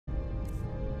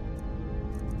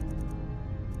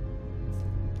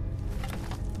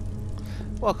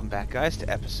Welcome back, guys, to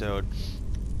episode...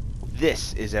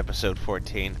 This is episode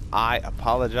 14. I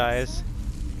apologize.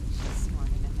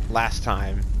 Last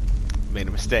time, made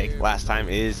a mistake. Last time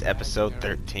is episode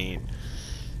 13.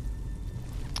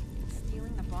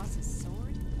 Stealing the boss's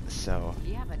sword? So,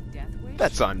 Do you have a death wish?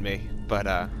 that's on me, but,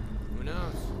 Who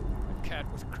knows? The cat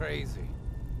was crazy.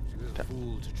 She was a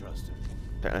fool to trust her.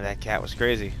 apparently that cat was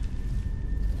crazy.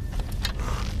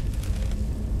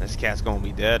 This cat's gonna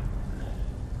be dead.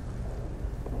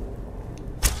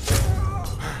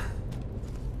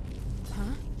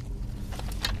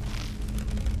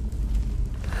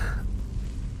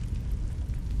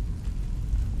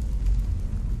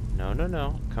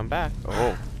 No. Come back.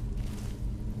 Oh.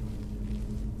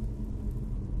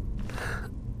 I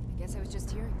guess I was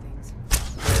just hearing things.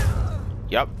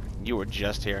 Yep. You were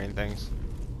just hearing things.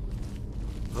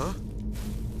 Huh?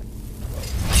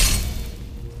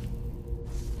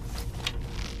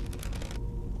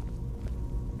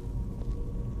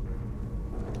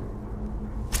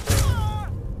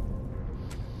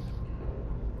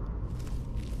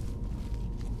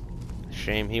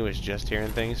 Shame he was just hearing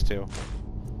things too.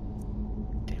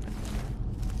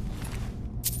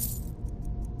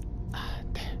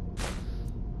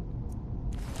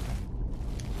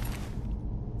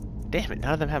 Damn it,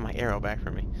 none of them have my arrow back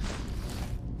for me.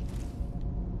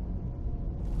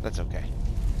 That's okay.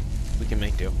 We can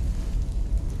make do.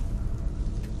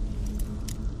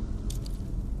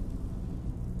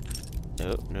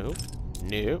 Nope.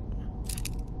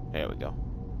 There we go.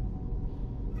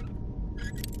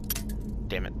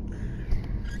 Damn it.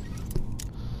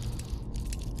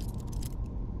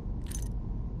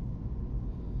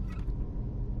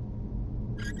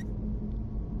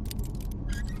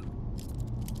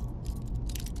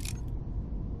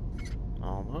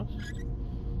 Almost.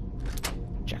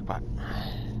 Jackpot.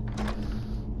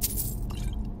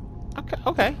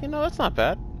 Okay, you know, that's not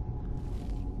bad.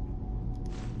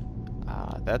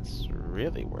 That's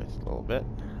really worth a little bit.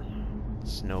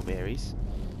 Snowberries.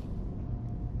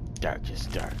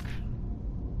 Darkest dark.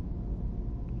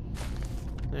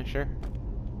 Yeah, sure.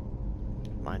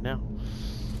 Mine now.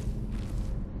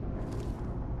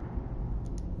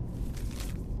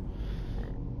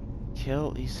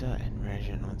 Kill Issa and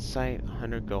Regin on sight.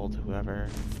 100 gold, whoever.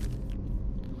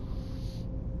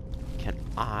 Can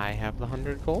I have the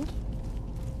 100 gold?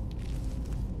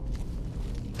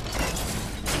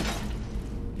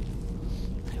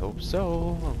 I hope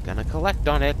so. I'm gonna collect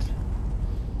on it.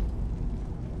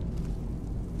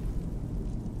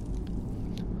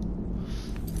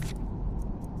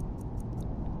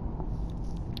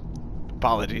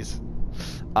 Apologies.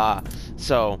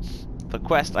 So the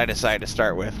quest I decided to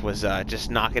start with was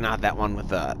just knocking out that one with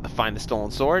the Find the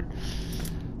Stolen Sword.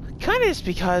 Kind of just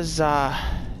because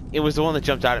it was the one that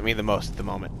jumped out at me the most at the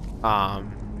moment.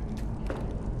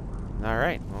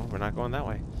 Alright, well, we're not going that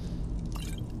way.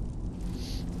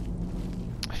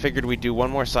 I figured we'd do one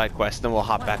more side quest, then we'll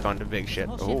hop back onto big shit.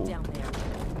 Oh.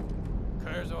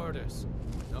 Kerr's orders.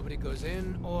 Nobody goes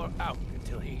in or out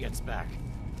until he gets back.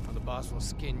 Or the boss will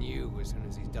skin you as soon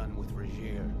as he's done with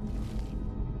Regier.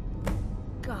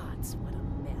 Gods, what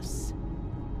a mess.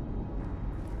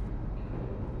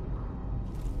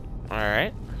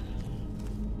 Alright.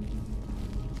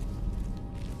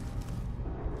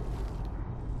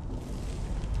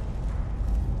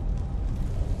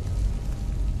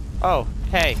 Oh,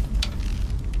 hey.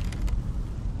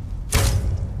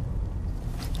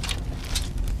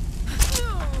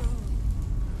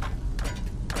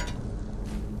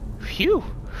 Phew.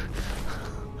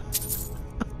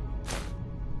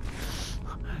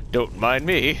 Don't mind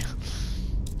me.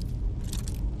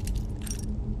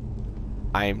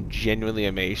 I am genuinely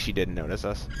amazed she didn't notice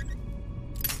us.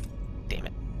 Damn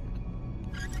it.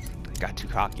 I got too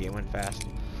cocky and went fast.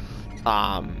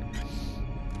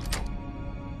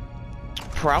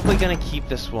 Probably gonna keep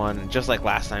this one, just like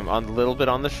last time, a little bit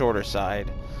on the shorter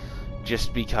side.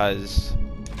 Just because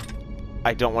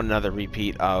I don't want another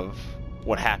repeat of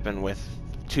what happened with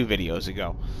 2 videos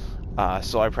ago.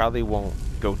 So I probably won't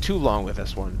go too long with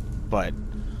this one, but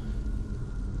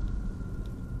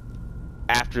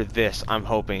after this, I'm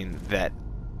hoping that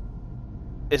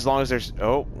as long as there's...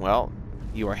 Oh, well,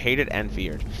 you are hated and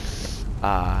feared.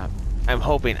 I'm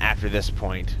hoping after this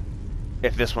point,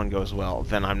 if this one goes well,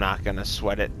 then I'm not going to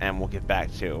sweat it, and we'll get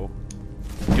back to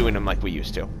doing them like we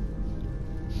used to.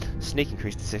 Sneak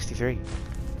increased to 63.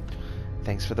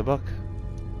 Thanks for the book.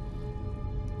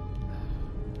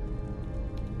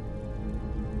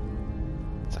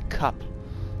 It's a cup.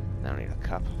 I don't need a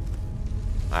cup.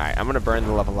 Alright, I'm going to burn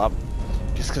the level up,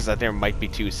 just because there might be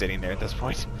 2 sitting there at this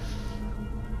point.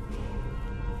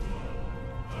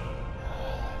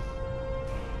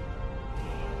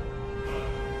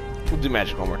 do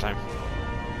magic one more time.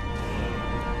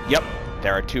 Yep,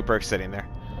 there are 2 perks sitting there.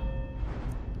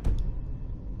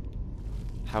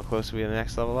 How close are we to the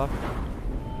next level up?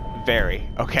 Very.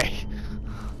 Okay.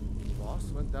 Boss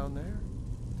went down there?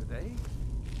 Today?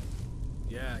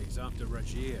 Yeah, he's after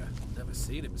Rajir. Never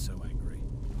seen him so angry.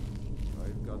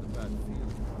 I've got a bad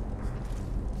feeling about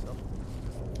this.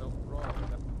 Something felt wrong.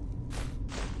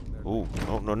 Ooh,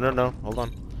 oh, no, no, no. Hold on.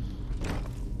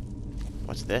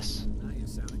 What's this? Now you're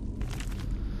sounding.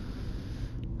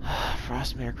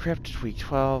 Frostmere Crypt, week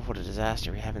 12. What a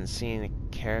disaster. We haven't seen a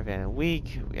caravan in a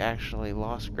week. We actually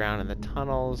lost ground in the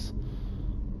tunnels.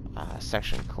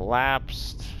 Section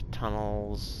collapsed.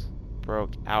 Tunnels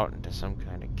broke out into some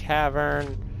kind of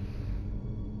cavern.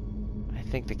 I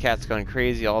think the cat's gone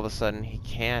crazy. All of a sudden, he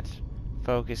can't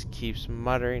focus, keeps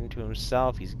muttering to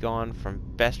himself. He's gone from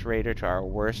best raider to our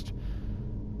worst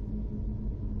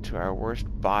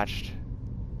botched.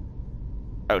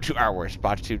 Oh, to our worst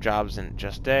botched 2 jobs in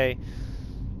just a day.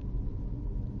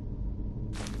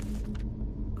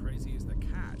 Crazy as the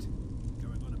cat.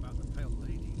 Going on about the pale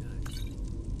lady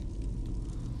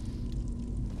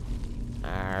now.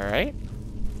 Alright.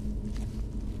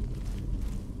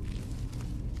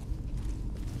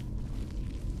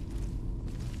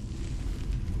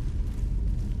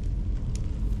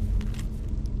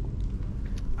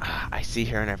 I see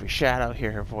her in every shadow,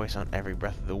 hear her voice on every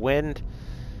breath of the wind.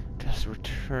 Just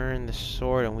return the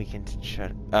sword and we can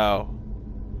shut. Oh.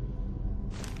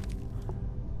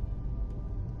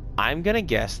 I'm gonna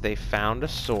guess they found a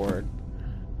sword.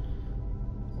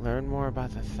 Learn more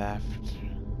about the theft.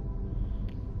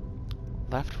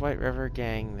 Left White River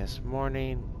gang this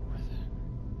morning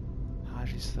with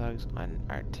Haji's thugs on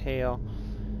our tail.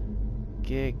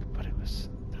 Gig, but it was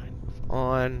time to move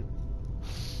on.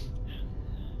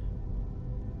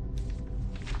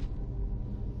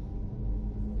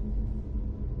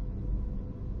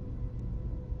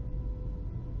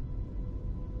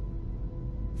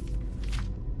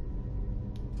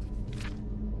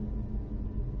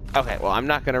 Okay, well, I'm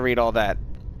not going to read all that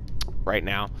right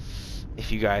now.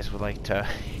 If you guys would like to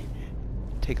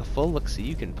take a full look, so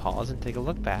you can pause and take a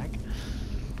look back.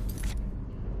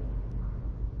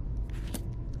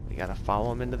 We got to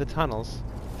follow him into the tunnels.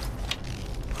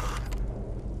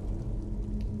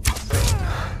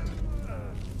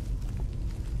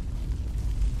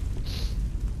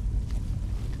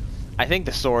 I think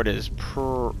the sword is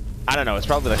I don't know, it's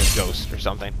probably like a ghost or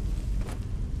something.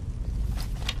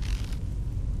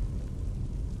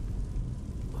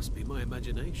 Must be my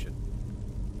imagination.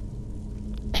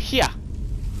 Yeah.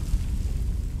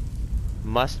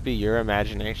 Must be your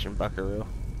imagination, Buckaroo.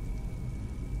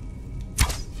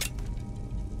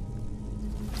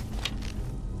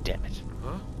 Damn it.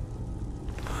 Huh?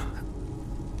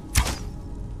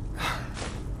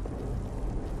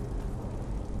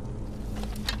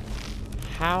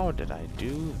 How did I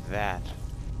do that?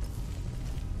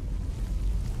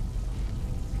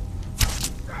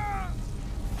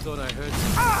 Thought I heard.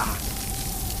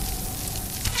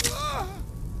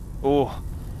 Ooh,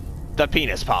 the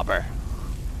penis popper.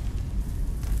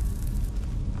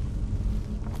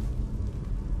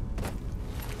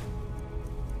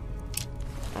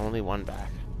 Only one back.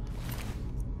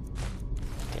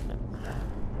 Damn it.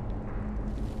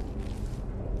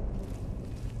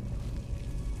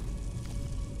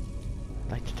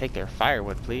 I'd like to take their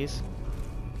firewood, please.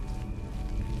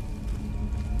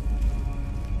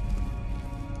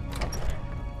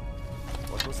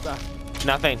 What was that?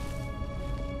 Nothing.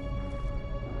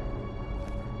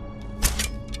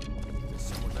 Is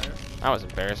someone there? That was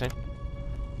embarrassing.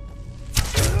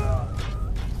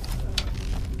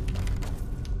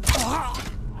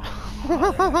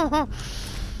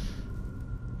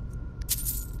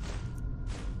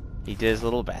 He did his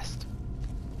little best.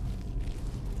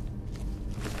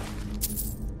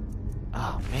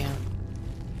 Oh man,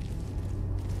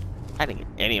 I didn't get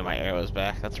any of my arrows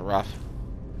back. That's rough.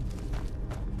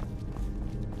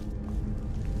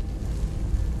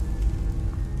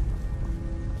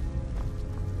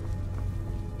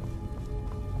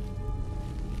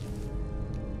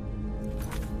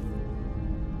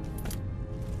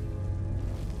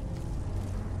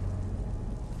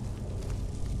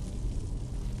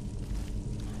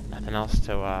 Nothing else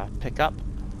to pick up.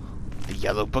 The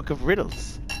Yellow Book of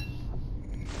Riddles.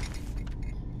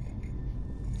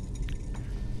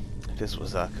 If this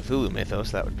was a Cthulhu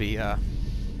mythos, that would be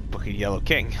Book of Yellow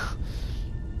King.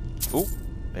 Ooh,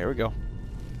 there we go.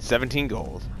 17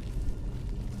 gold.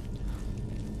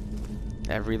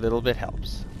 Every little bit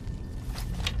helps.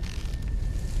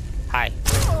 Hi.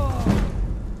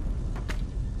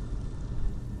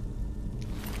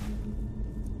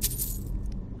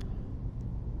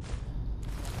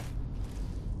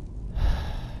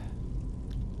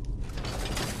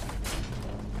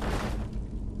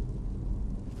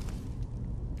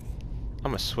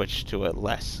 I'm gonna switch to a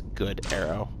less good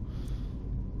arrow.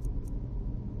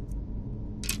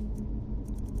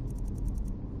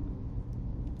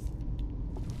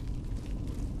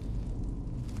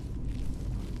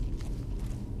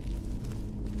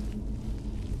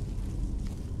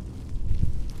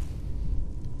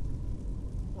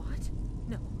 What?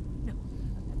 No, no.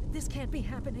 This can't be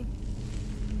happening.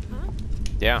 Huh?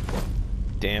 Yeah.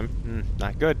 Damn.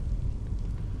 Not good.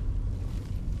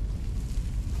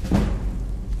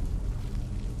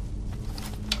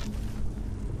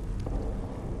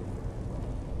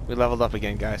 We leveled up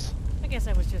again, guys. I guess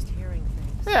I was just hearing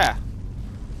things. Yeah.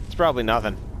 It's probably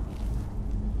nothing.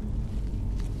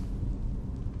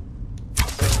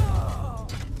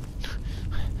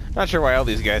 Not sure why all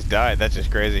these guys died. That's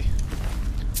just crazy.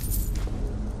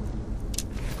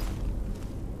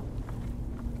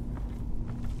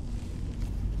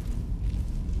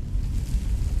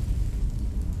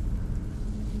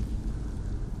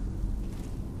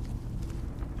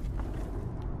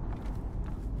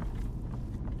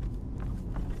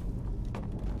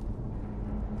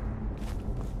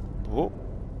 Oh,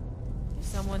 Is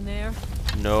someone there?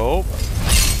 nope.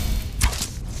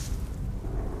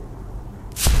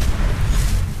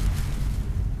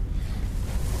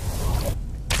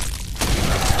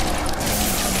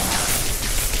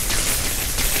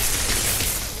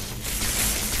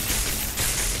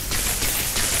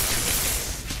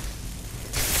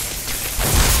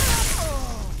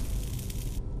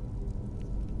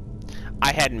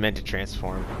 I hadn't meant to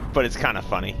transform, but it's kind of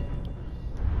funny.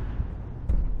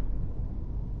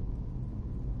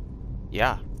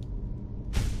 Yeah.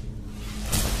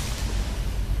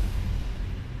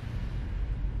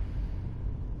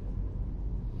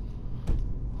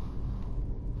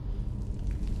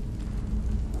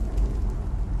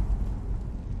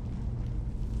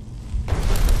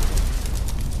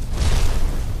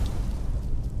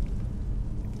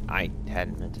 I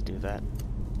hadn't meant to do that.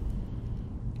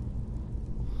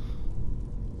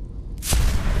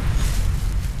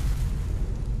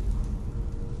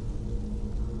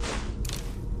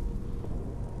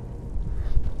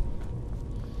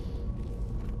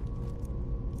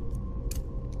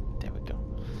 There we go.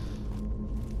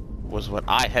 Was what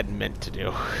I had meant to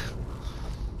do.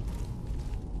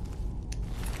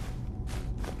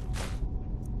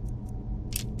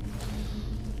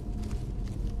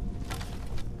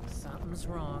 Something's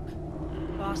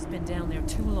wrong. Boss been down there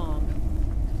too long.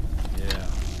 Yeah.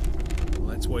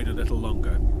 Let's wait a little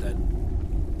longer, then.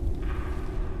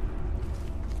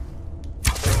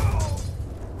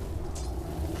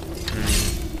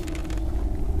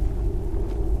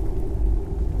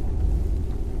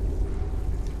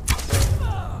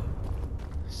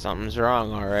 Something's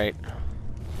wrong, alright.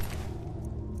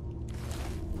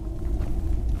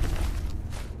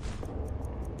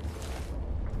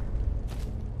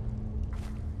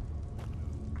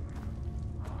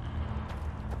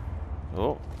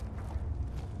 Oh.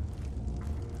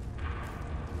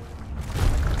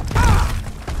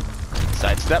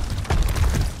 Sidestep.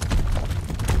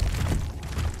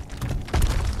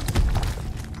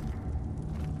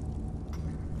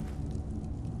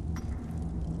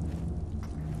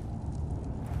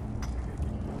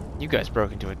 You guys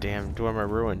broke into a damn dormer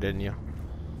ruin, didn't you?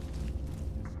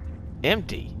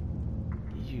 Empty.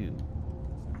 You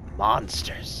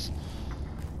monsters.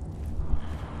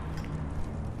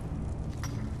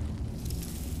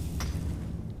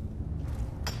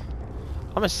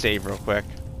 I'm gonna save real quick,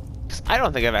 because I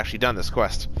don't think I've actually done this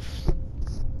quest.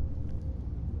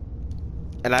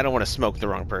 And I don't want to smoke the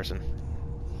wrong person.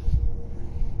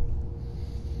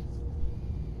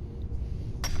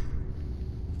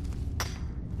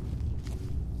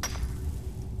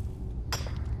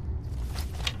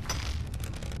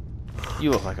 You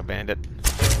look like a bandit.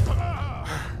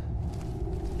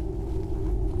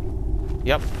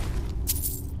 Yep.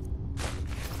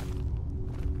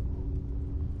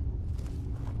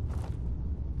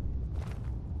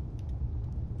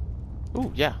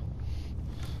 Ooh, yeah.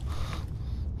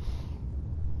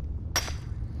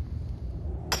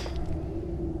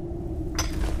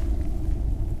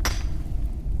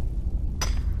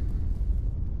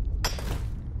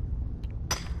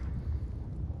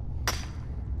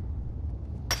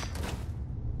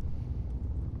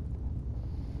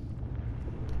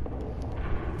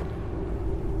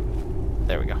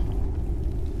 There we go.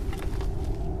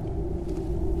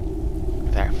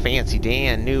 With our fancy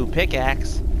Dan new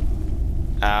pickaxe.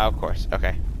 Of course.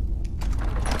 Okay.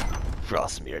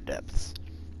 Frostmere depths.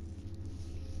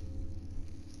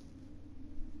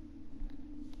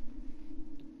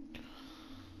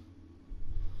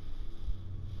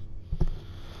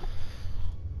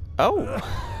 Oh.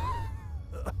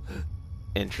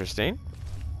 Interesting.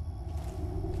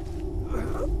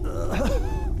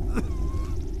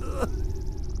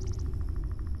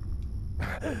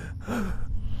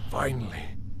 Finally,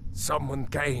 someone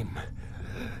came.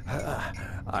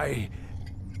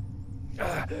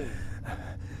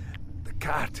 The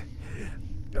cat,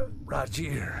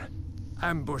 Rajir,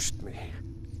 ambushed me.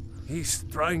 He's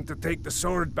trying to take the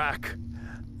sword back.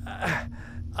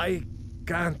 I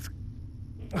can't.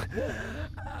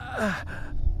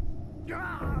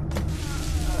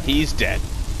 He's dead.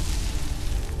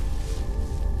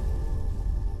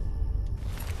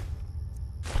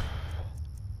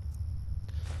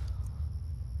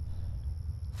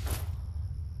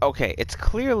 Okay, it's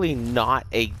clearly not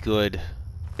a good...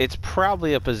 It's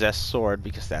probably a possessed sword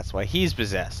because that's why he's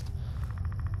possessed.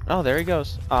 Oh, there he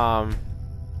goes.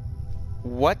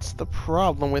 What's the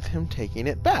problem with him taking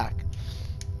it back?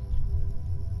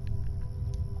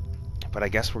 But I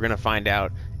guess we're gonna find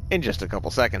out in just a couple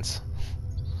seconds.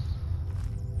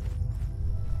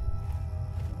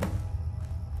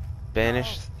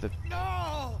 Banish the...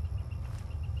 No!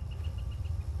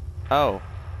 Oh.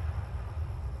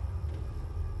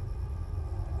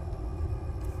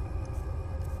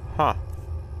 Huh.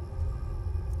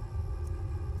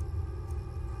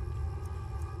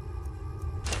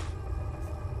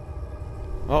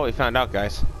 Well, we found out,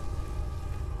 guys.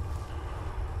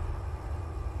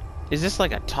 Is this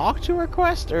like a talk to her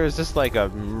quest, or is this like a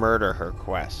murder her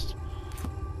quest?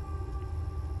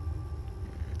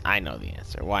 I know the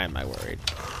answer. Why am I worried?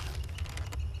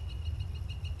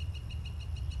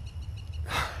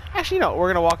 Actually, no. We're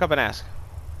gonna walk up and ask.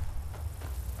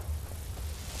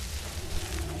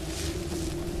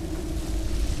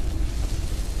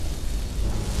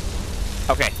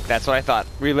 Okay, that's what I thought.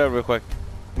 Reload real quick.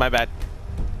 My bad.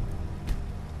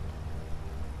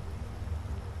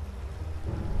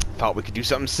 Thought we could do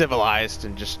something civilized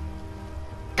and just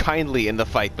kindly in the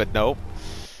fight, but nope.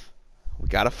 We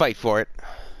gotta fight for it.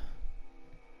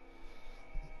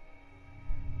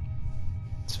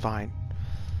 It's fine.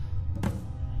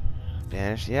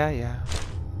 Banish, yeah.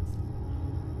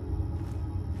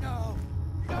 No!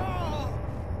 No!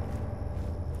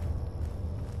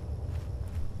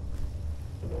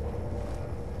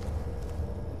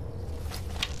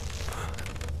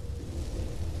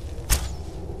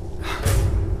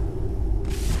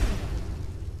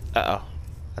 Uh-oh.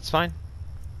 That's fine.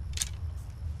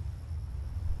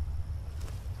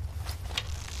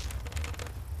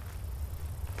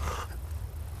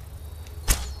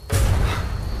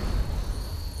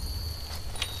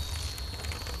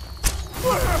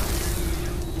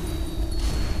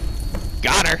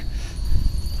 Got her!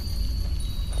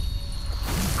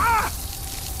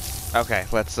 Okay,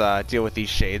 let's deal with these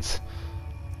shades.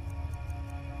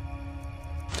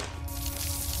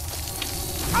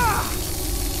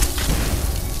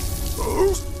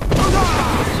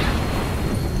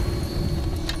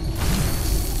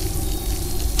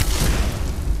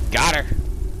 Got her!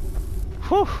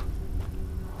 Whew!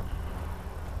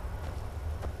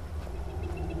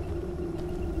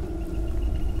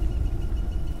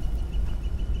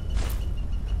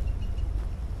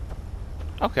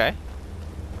 Okay.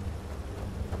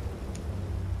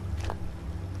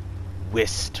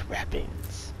 Whist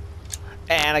wrappings.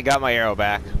 And I got my arrow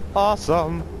back.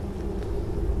 Awesome!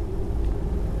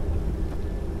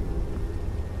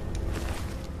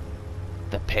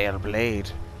 The Pale Blade.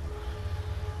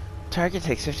 Target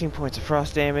takes 15 points of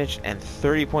frost damage and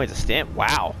 30 points of stamp.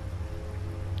 Wow.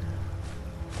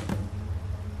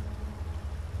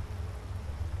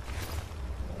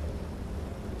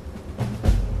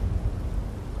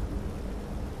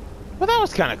 Well, that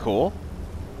was kind of cool.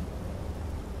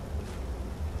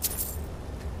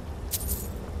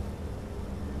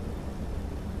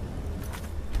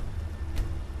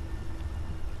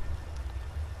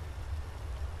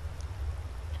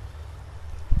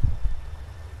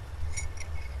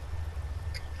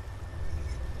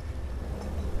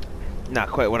 Not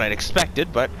quite what I'd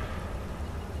expected, but...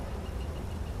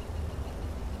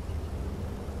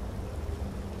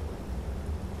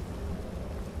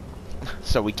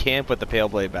 So we can put the Pale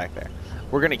Blade back there.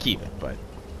 We're gonna keep it, but...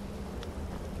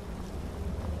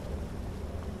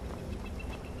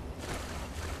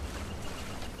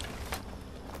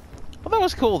 Well, that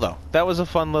was cool, though. That was a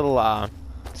fun little,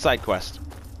 side quest.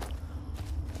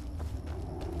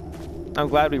 I'm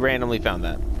glad we randomly found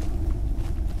that.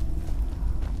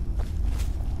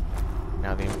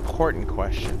 Now the important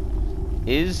question,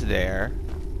 is there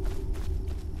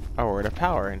a word of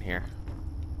power in here?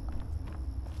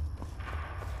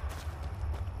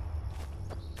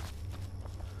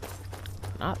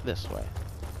 Not this way.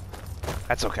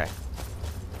 That's okay.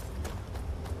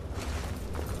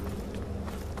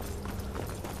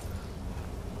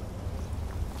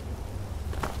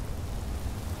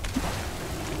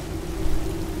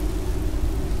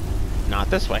 Not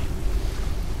this way.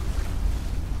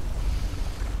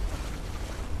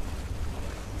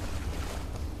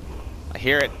 I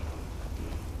hear it.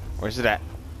 Where's it at?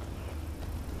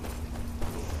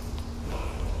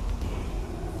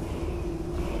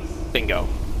 Bingo.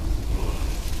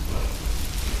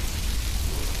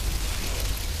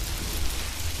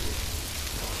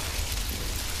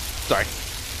 Sorry.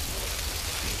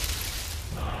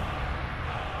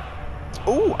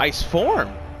 Ooh, ice form.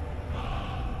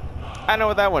 I know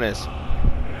what that one is.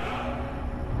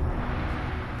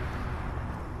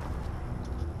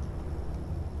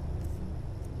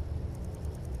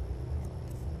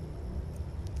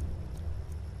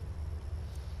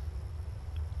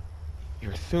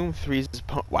 Your Thum freezes.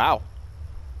 Wow.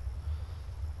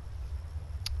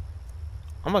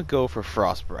 I'm gonna go for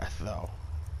Frost Breath though.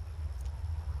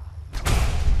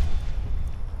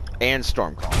 And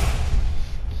Storm Call.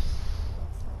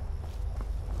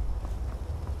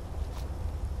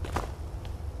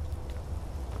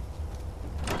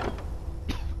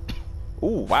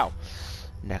 Ooh, wow.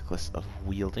 Necklace of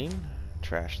Wielding.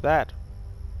 Trash that.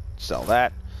 Sell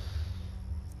that.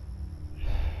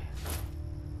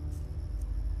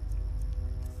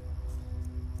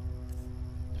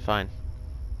 Fine.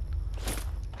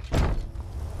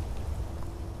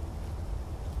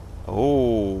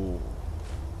 Oh.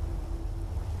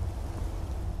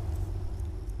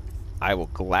 I will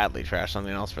gladly trash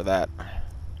something else for that.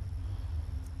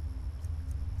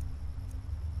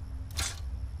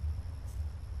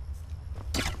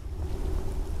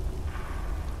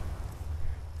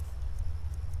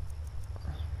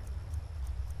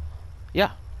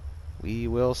 Yeah, we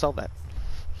will sell that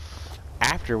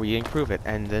after we improve it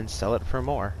and then sell it for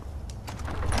more.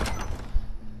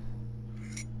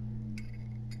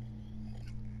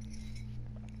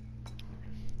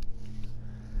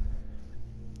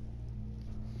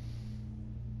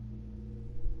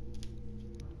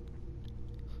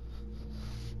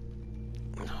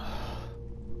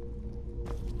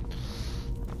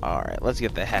 Alright, let's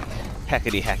get the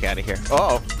heckity heck out of here.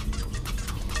 Uh-oh.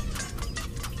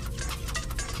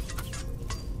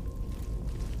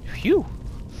 Phew.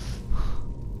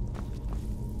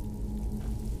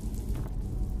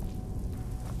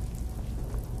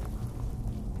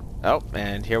 Oh,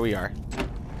 and here we are.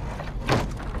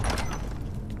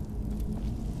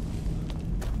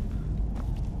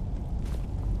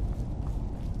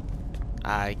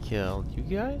 I killed you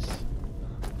guys?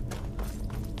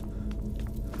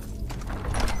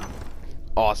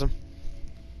 Awesome.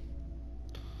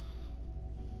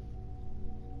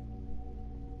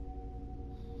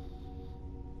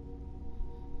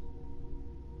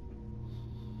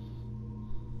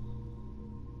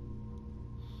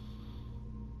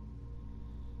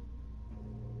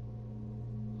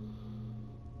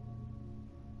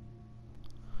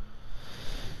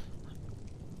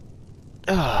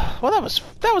 Well,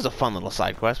 that was a fun little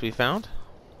side quest we found.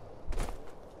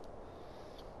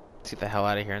 Let's get the hell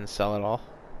out of here and sell it all.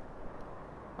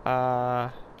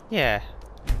 Yeah.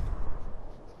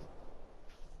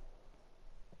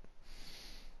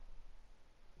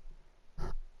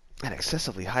 An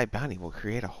excessively high bounty will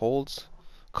create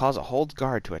cause a holds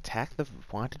guard to attack the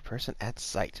wanted person at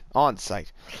sight. On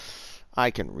sight.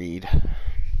 I can read.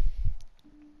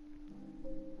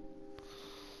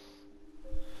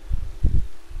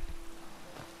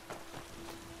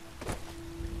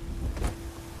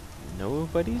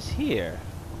 Nobody's here.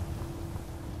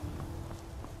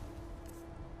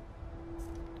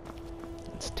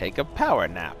 Let's take a power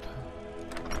nap.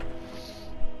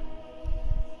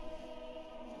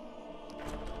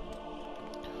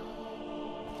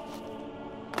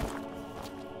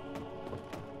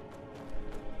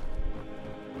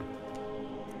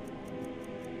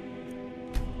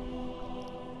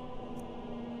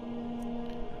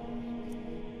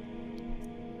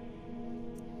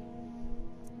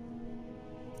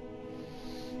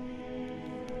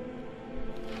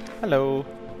 Hello.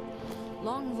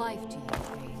 Long life to you,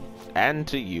 Thane. And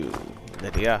to you,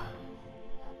 Lydia.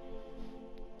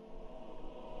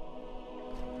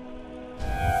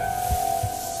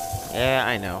 Yeah,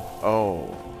 I know.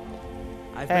 Oh.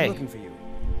 I've Hey. been looking for you.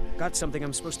 Got something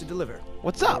I'm supposed to deliver.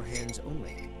 What's up? Your hands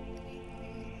only.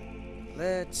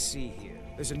 Let's see here.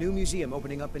 There's a new museum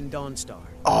opening up in Dawnstar.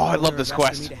 Oh, I love Owner this has asked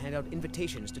quest. me to hand out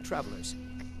invitations to travelers.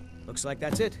 Looks like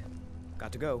that's it.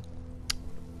 Got to go.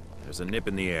 There's a nip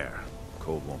in the air.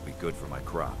 Cold won't be good for my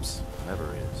crops.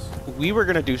 Never is. We were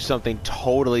gonna do something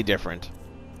totally different.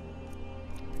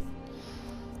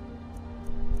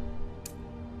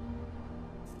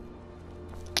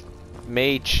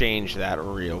 May change that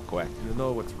real quick. You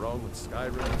know what's wrong with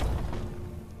Skyrim?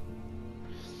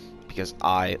 because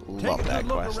I love Take a that good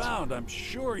look quest. around. I'm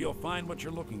sure you'll find what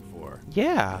you're looking for.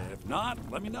 Yeah. If not,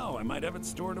 let me know. I might have it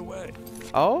stored away.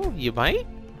 Oh, you might?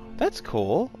 That's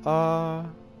cool.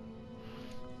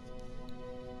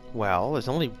 Well, there's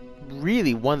only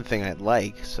really one thing I'd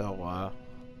like, so,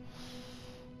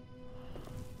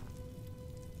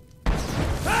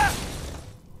 Ah!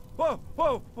 Whoa,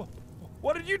 whoa, whoa!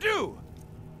 What did you do?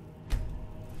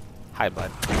 Hi,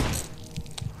 bud.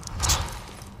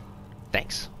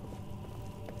 Thanks.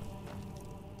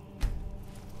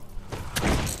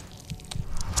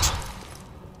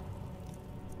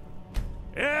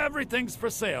 Everything's for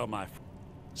sale, my friend.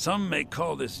 Some may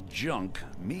call this junk.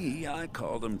 Me, I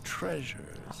call them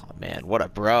treasures. Oh, man, what a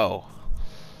bro.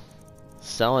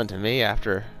 Selling to me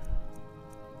after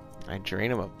I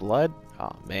drain him of blood?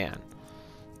 Oh, man.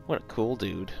 What a cool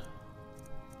dude.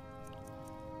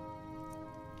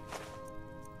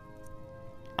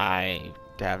 I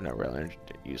have no real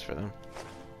use for them.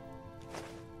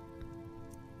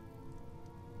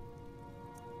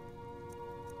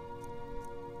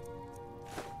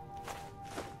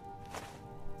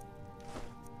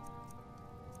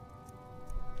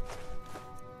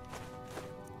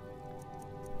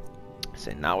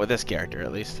 Say not with this character,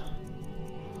 at least.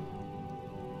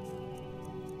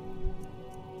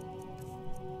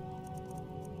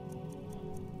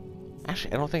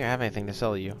 Actually, I don't think I have anything to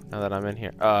sell you now that I'm in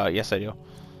here. Yes I do.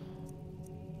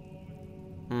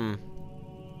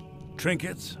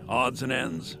 Trinkets, odds and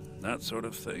ends, that sort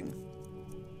of thing.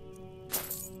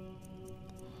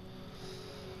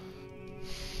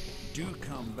 Do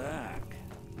come back.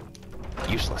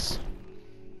 Useless.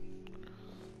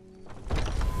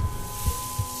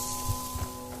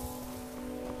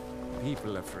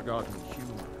 People have forgotten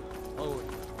humor. Poetry,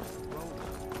 romance.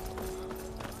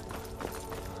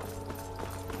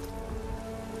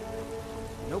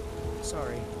 Nope.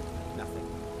 Sorry. Nothing.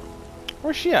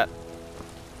 Where's she at?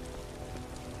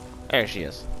 There she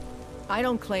is. I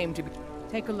don't claim to be...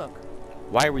 Take a look.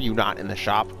 Why were you not in the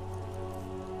shop?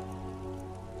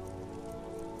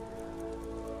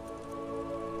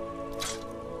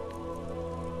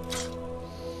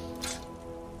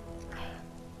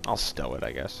 I'll stow it,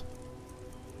 I guess.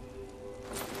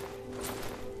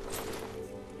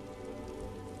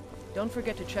 Don't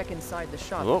forget to check inside the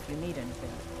shop Whoa. if you need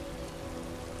anything.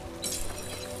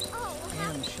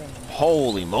 Damn shame.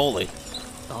 Holy moly.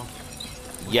 Oh.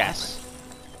 Yes.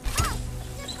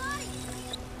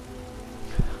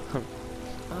 Oh.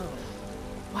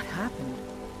 What happened?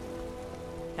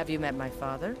 Have you met my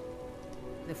father?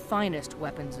 The finest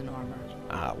weapons and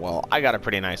armor. Well, I got a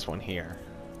pretty nice one here.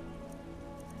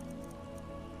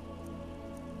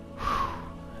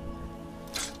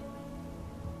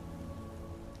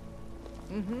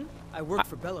 Mm-hmm. I work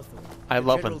for Belethor. I the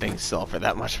love when general- things sell for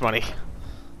that much money.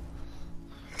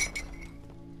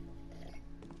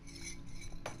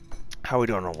 How are we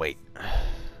doing on weight?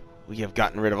 We have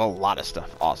gotten rid of a lot of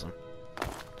stuff. Awesome.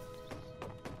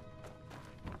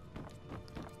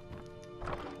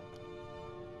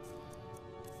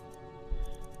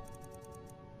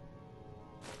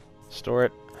 Store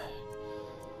it.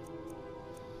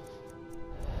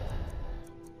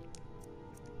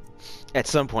 At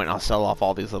some point, I'll sell off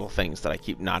all these little things that I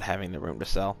keep not having the room to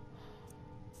sell.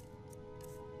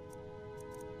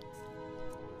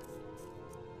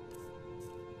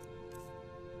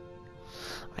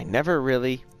 I never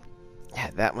really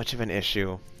had that much of an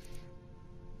issue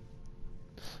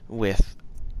with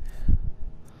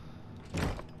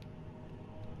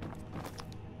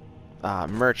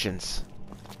merchants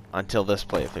until this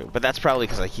playthrough, but that's probably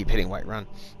because I keep hitting Whiterun,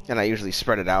 and I usually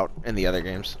spread it out in the other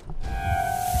games.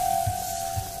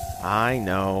 I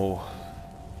know.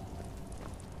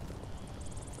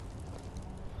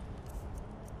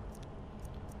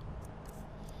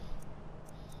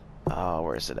 Oh,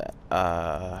 where is it at?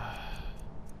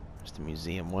 There's the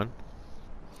museum one.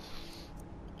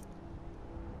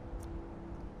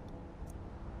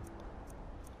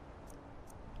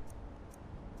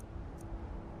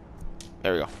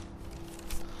 There we go.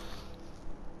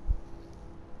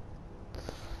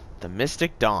 The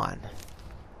Mystic Dawn.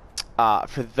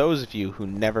 For those of you who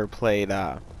never played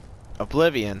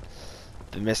Oblivion,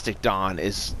 the Mystic Dawn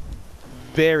is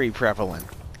very prevalent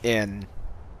in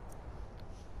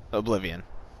Oblivion.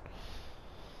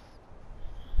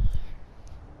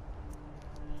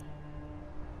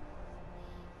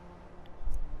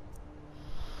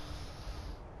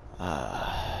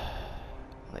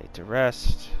 Laid to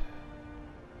rest.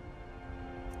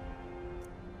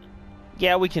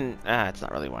 Yeah, we can. It's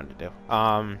not really one to do.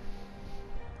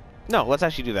 No, let's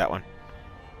actually do that one.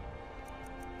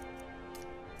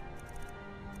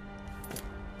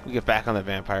 We get back on the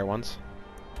vampire ones.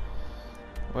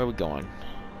 Where are we going?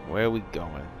 Where are we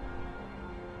going?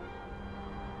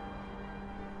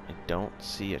 I don't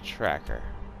see a tracker.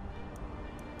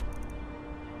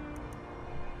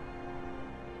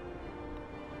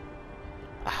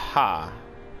 Aha!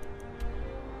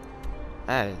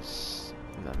 That is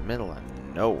in the middle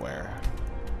of nowhere.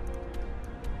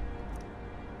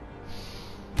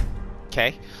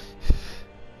 Okay.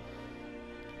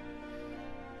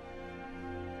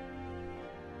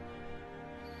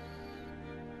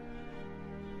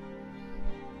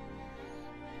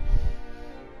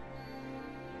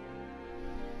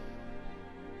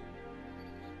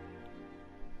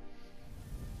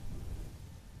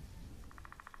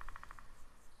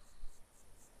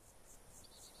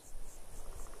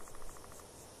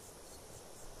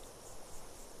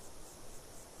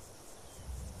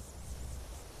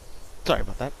 Sorry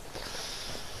about that.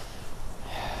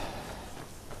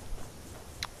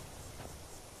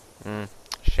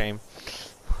 Shame.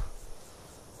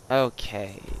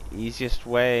 Okay, easiest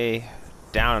way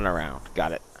down and around.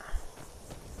 Got it.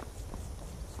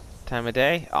 Time of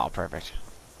day? Oh, perfect.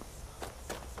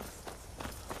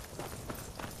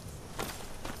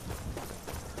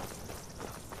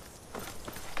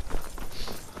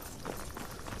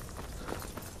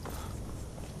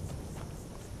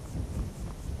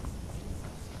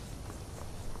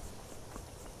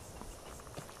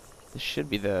 This should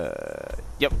be the...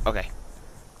 Yep, okay.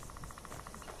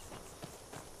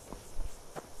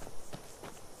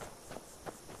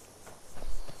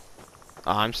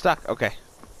 Oh, I'm stuck. Okay.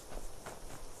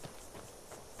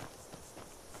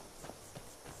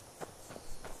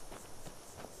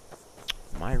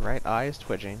 My right eye is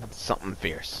twitching. Something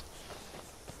fierce.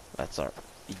 That's our...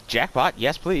 Jackpot?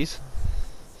 Yes, please.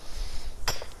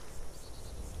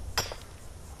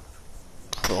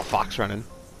 Little fox running.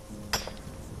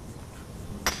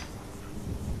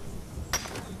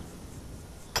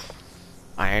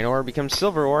 Iron ore becomes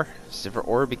silver ore. Silver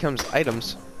ore becomes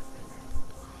items.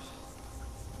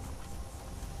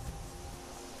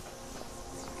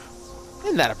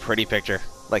 Isn't that a pretty picture?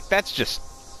 Like, that's just...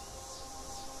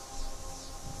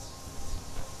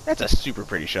 That's a super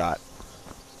pretty shot.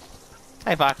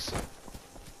 Hi, Fox.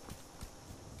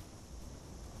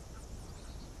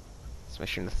 Let's make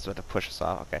sure that's what to push us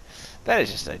off. Okay. That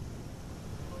is just a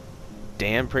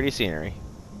damn pretty scenery.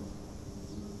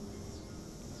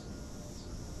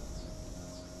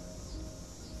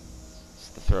 It's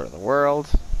the throat of the world.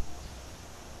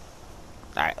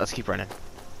 Alright, let's keep running.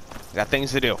 We got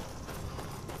things to do.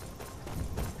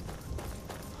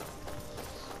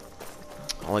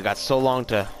 Only got so long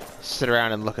to sit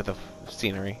around and look at the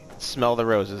scenery, smell the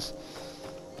roses.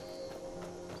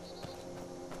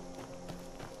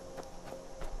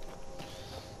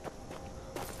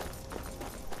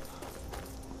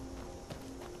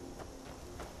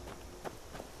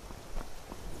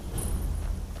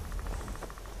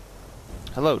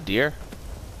 Hello, dear.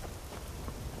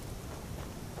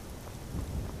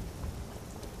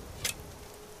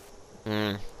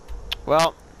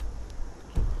 Well,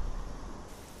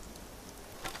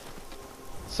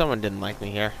 someone didn't like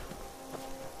me here.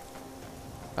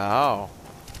 Oh.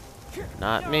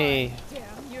 Not me.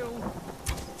 Damn you.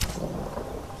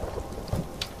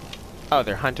 Oh,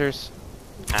 they're hunters?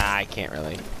 Ah, I can't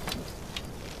really.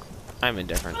 I'm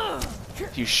indifferent.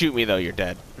 If you shoot me, though, you're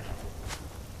dead.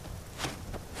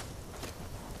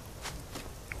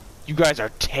 You guys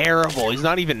are terrible. He's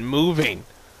not even moving.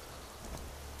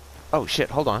 Oh, shit.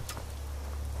 Hold on.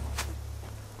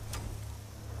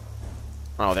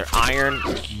 Oh, they're iron.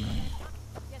 Guess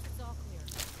it's all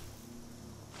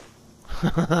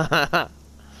clear.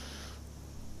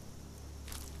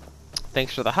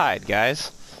 Thanks for the hide,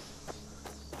 guys.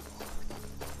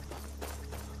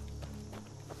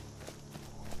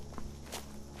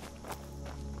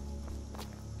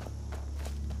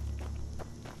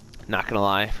 Not gonna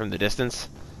lie, from the distance,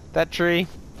 that tree,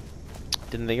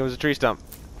 didn't think it was a tree stump.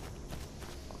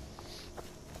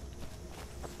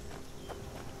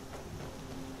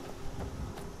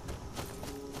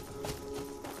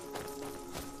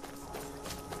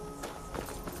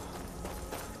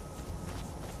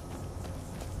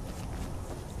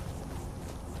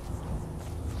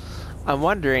 I'm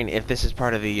wondering if this is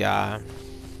part of the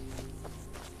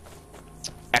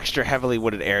extra heavily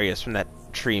wooded areas from that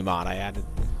tree mod I added.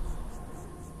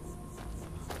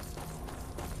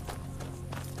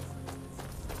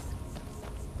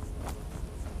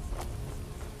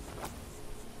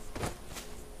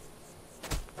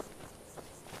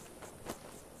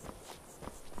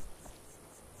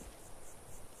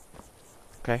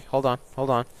 Okay, hold on, hold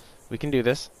on. We can do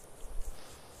this.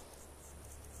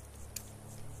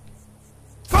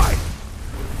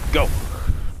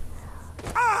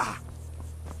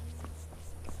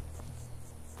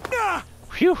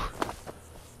 Phew.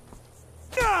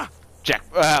 Jack.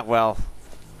 Well.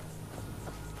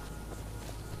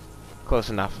 Close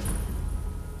enough.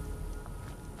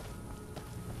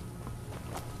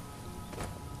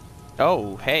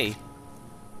 Oh, hey.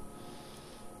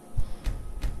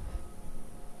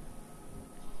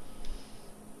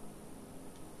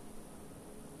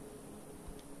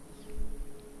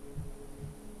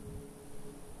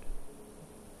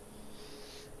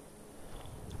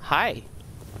 Hi.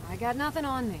 I got nothing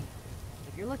on me.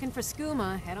 If you're looking for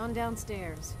skooma, head on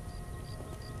downstairs.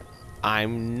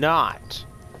 I'm not.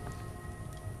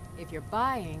 If you're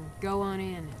buying, go on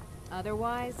in.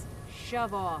 Otherwise,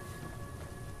 shove off.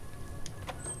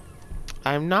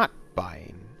 I'm not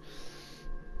buying.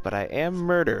 But I am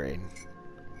murdering.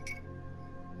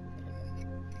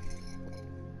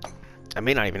 I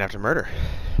may not even have to murder.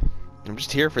 I'm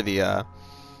just here for the,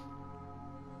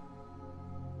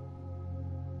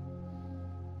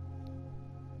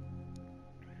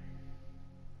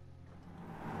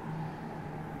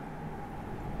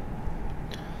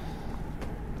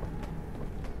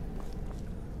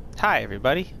 Hi,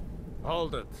 everybody.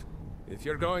 Hold it. If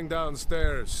you're going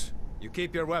downstairs, you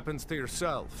keep your weapons to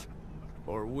yourself,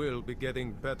 or we'll be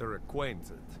getting better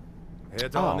acquainted.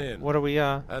 Head on in. What are we,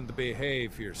 And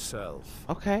behave yourself.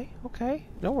 Okay, okay.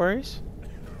 No worries.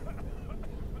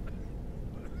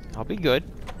 I'll be good.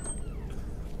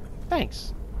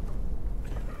 Thanks.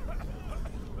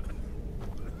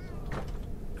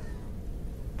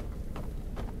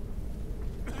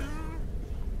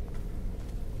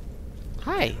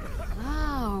 Hi.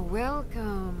 Oh,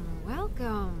 welcome,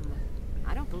 welcome.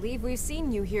 I don't believe we've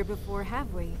seen you here before,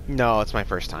 have we? No, it's my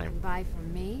first You time. can buy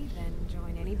from me, then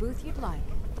join any booth you'd like.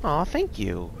 Aw, thank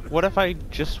you. What if I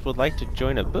just would like to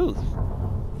join a booth?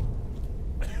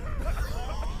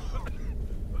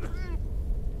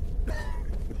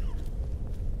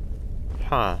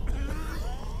 Huh.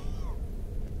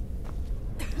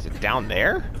 Is it down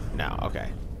there? No, okay.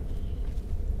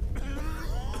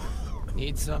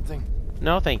 Need something?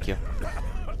 No, thank you.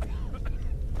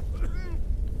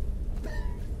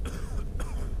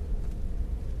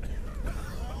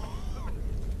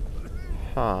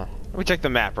 Huh. Let me check the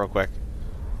map real quick.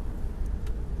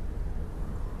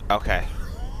 Okay.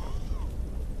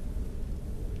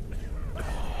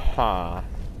 Huh.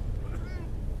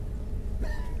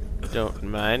 Don't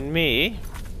mind me.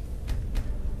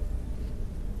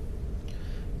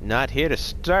 Not here to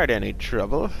start any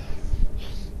trouble.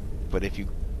 But if you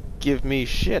give me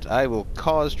shit, I will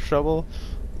cause trouble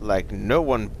like no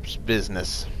one's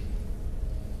business.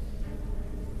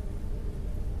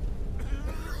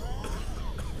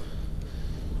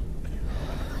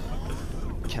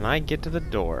 Can I get to the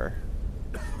door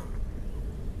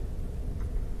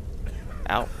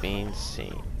without being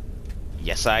seen?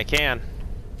 Yes, I can.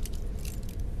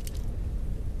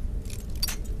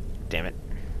 Damn it.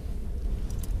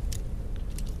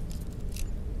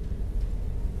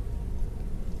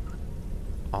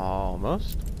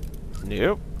 Almost.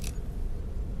 Nope.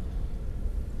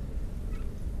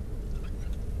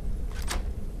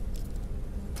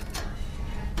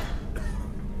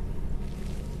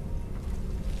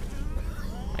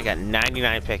 I got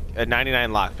 99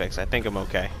 lockpicks. I think I'm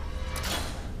okay.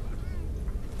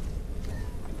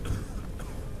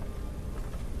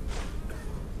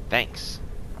 Thanks.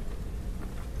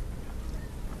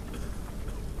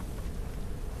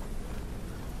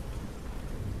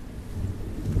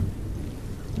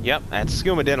 Yep, that's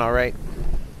Skooma Den, all right.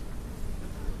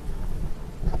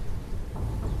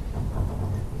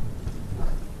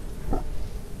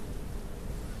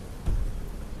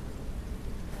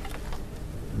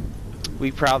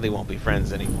 We probably won't be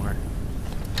friends anymore.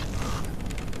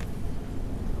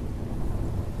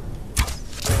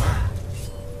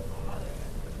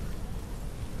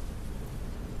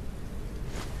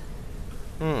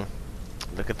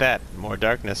 Look at that. More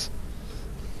darkness.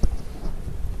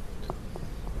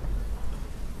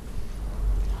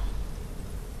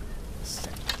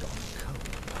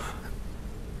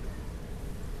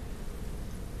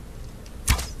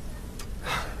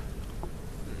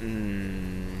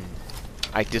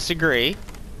 I disagree.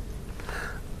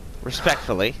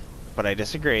 Respectfully, but I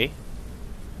disagree.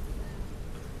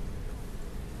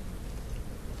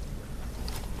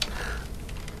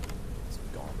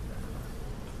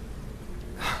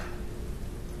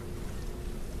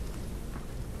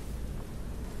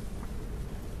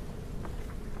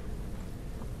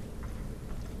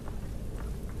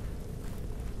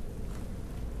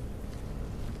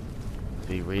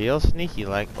 Be real sneaky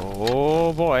like,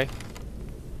 oh boy.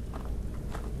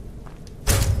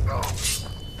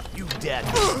 You dare to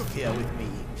interfere with me?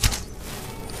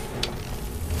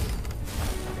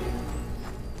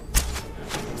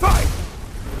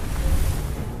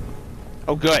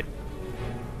 Oh, good.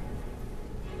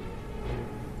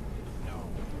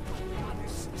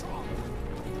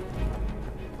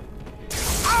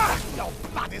 Your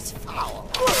blood is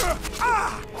foul.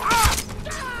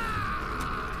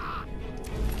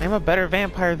 I'm a better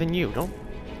vampire than you. Don't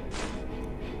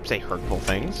say hurtful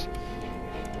things.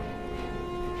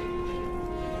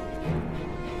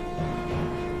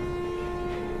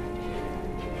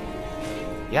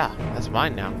 Yeah, that's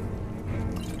mine now.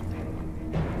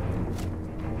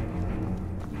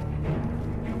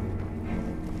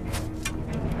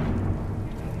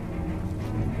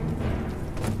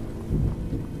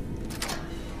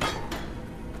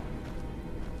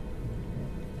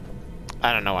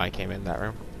 I don't know why I came in that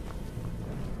room.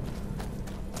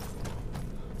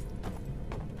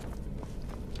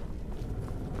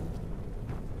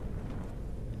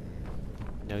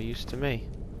 No use to me.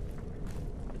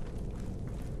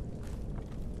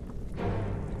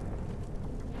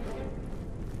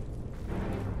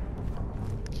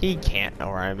 He can't know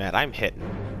where I'm at. I'm hitting.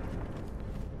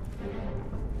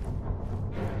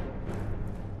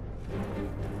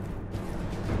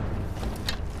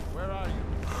 Where are you?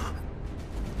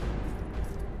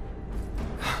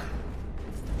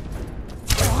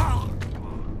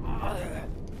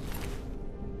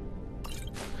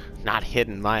 Not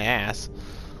hidden my ass.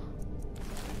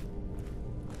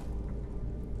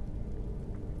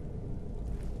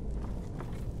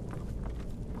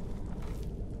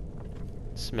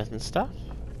 Smith and stuff?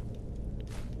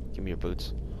 Give me your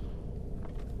boots.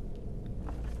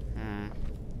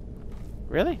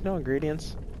 Really? No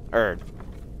ingredients? Or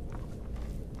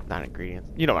not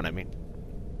ingredients. You know what I mean.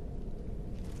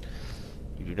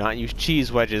 You do not use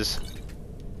cheese wedges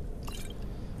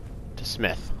to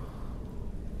smith.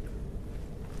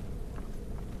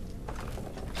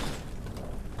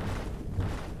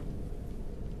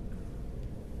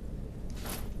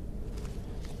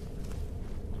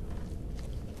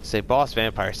 Say, Boss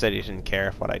Vampire said he didn't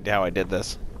care how I did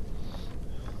this.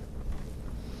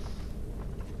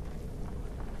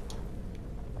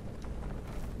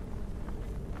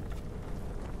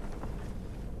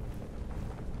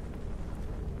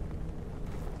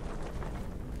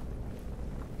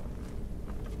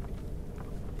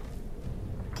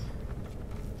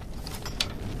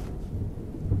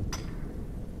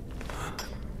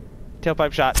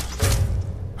 Tailpipe shot.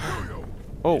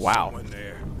 Oh, wow.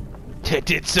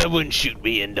 Did someone shoot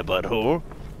me in the butthole?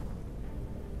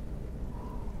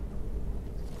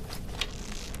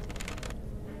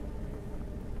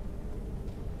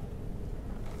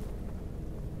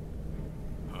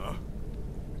 Huh?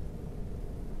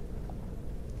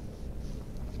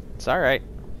 It's alright.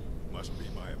 Must be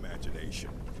my imagination.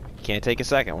 Can't take a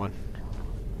second one.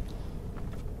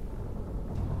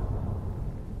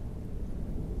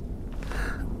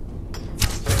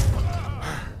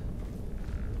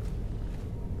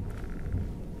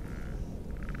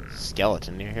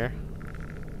 Skeleton near here.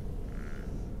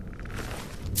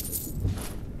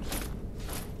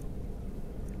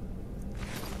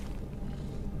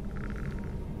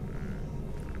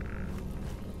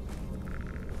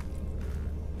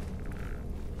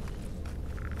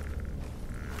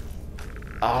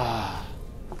 Ah.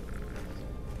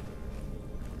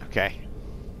 Okay.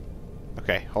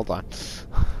 Okay, hold on.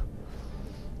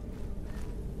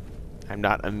 I'm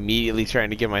not immediately trying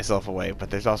to give myself away, but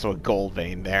there's also a gold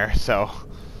vein there, so...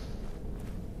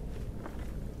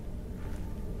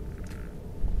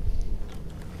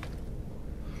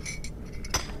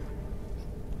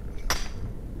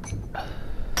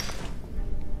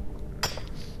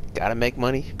 Gotta make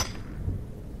money.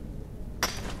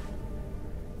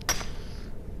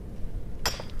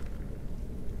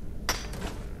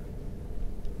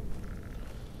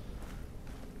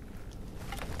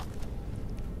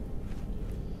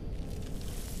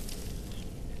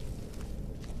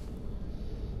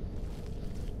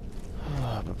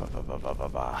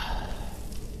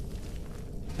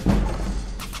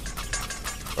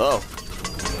 Oh.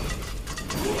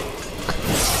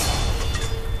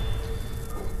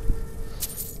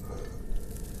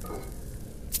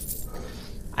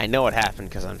 I know it happened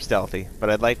because I'm stealthy,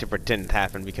 but I'd like to pretend it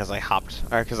happened because I hopped,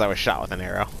 or because I was shot with an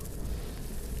arrow.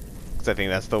 Because I think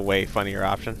that's the way funnier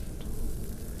option.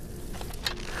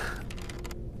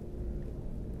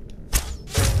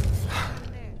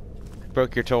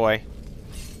 Broke your toy.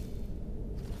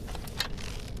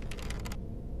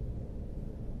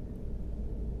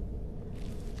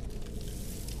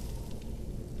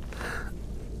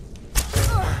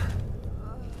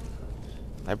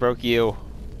 I broke you.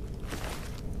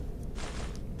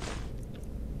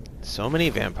 So many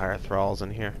vampire thralls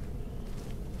in here.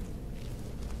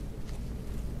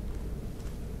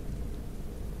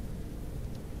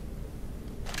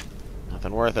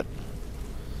 Nothing worth it.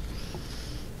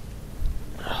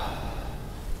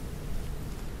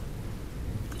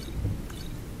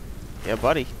 Yeah,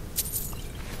 buddy.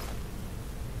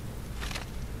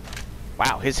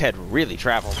 Wow, his head really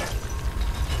traveled.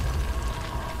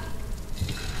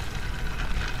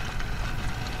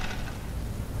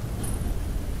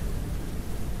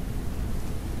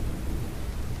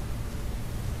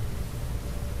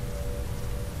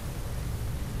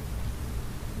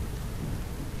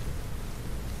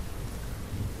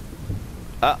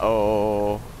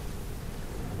 Uh-oh.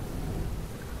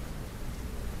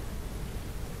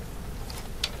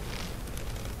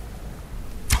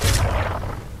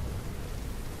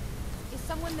 Is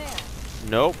someone there?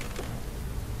 Nope.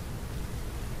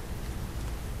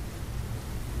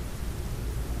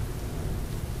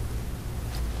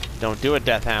 Don't do it,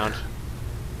 Death Hound.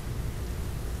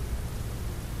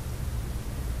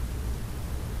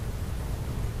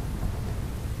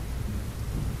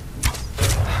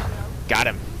 Got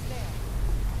him.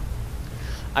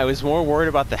 I was more worried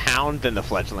about the hound than the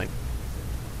fledgling.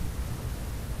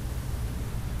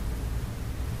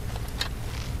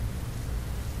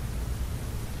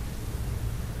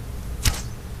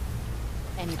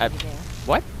 Anybody there?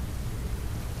 What?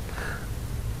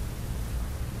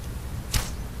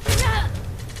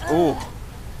 Ooh.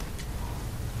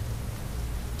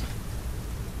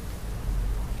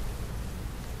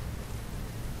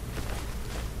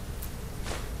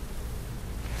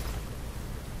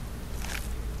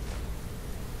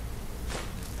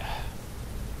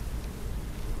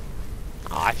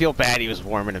 Oh, I feel bad he was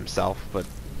warming himself, but...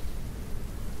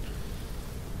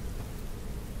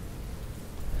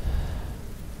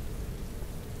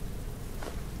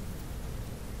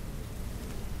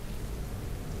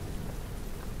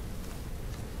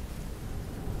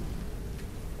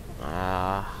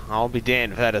 I'll be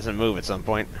damned if that doesn't move at some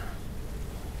point.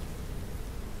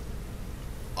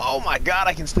 Oh my god,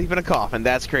 I can sleep in a coffin.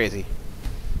 That's crazy.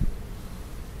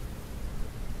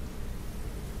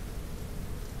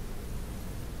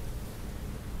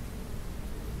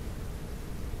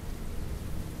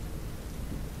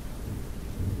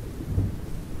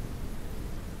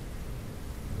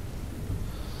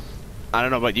 I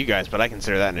don't know about you guys, but I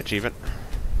consider that an achievement.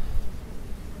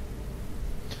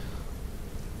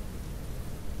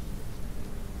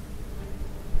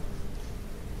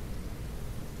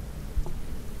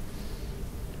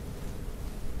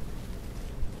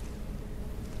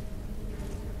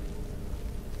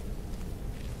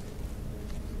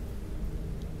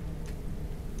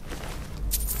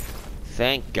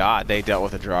 Thank God they dealt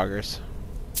with the Draugrs.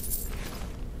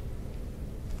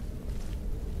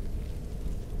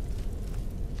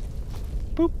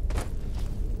 Boop.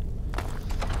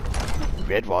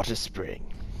 Redwater Spring.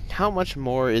 How much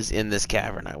more is in this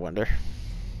cavern, I wonder?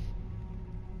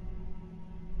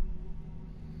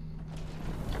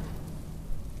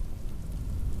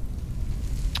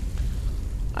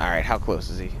 Alright, how close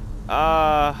is he?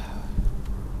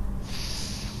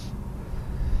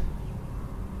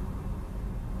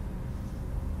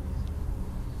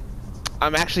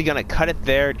 I'm actually gonna cut it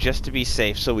there just to be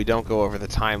safe so we don't go over the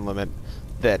time limit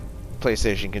that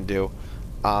PlayStation can do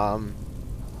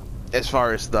as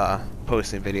far as the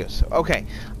posting videos. Okay,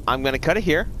 I'm gonna cut it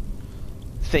here.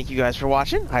 Thank you guys for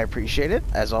watching. I appreciate it.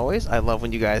 As always, I love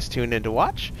when you guys tune in to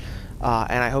watch,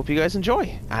 and I hope you guys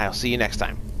enjoy. I'll see you next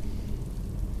time.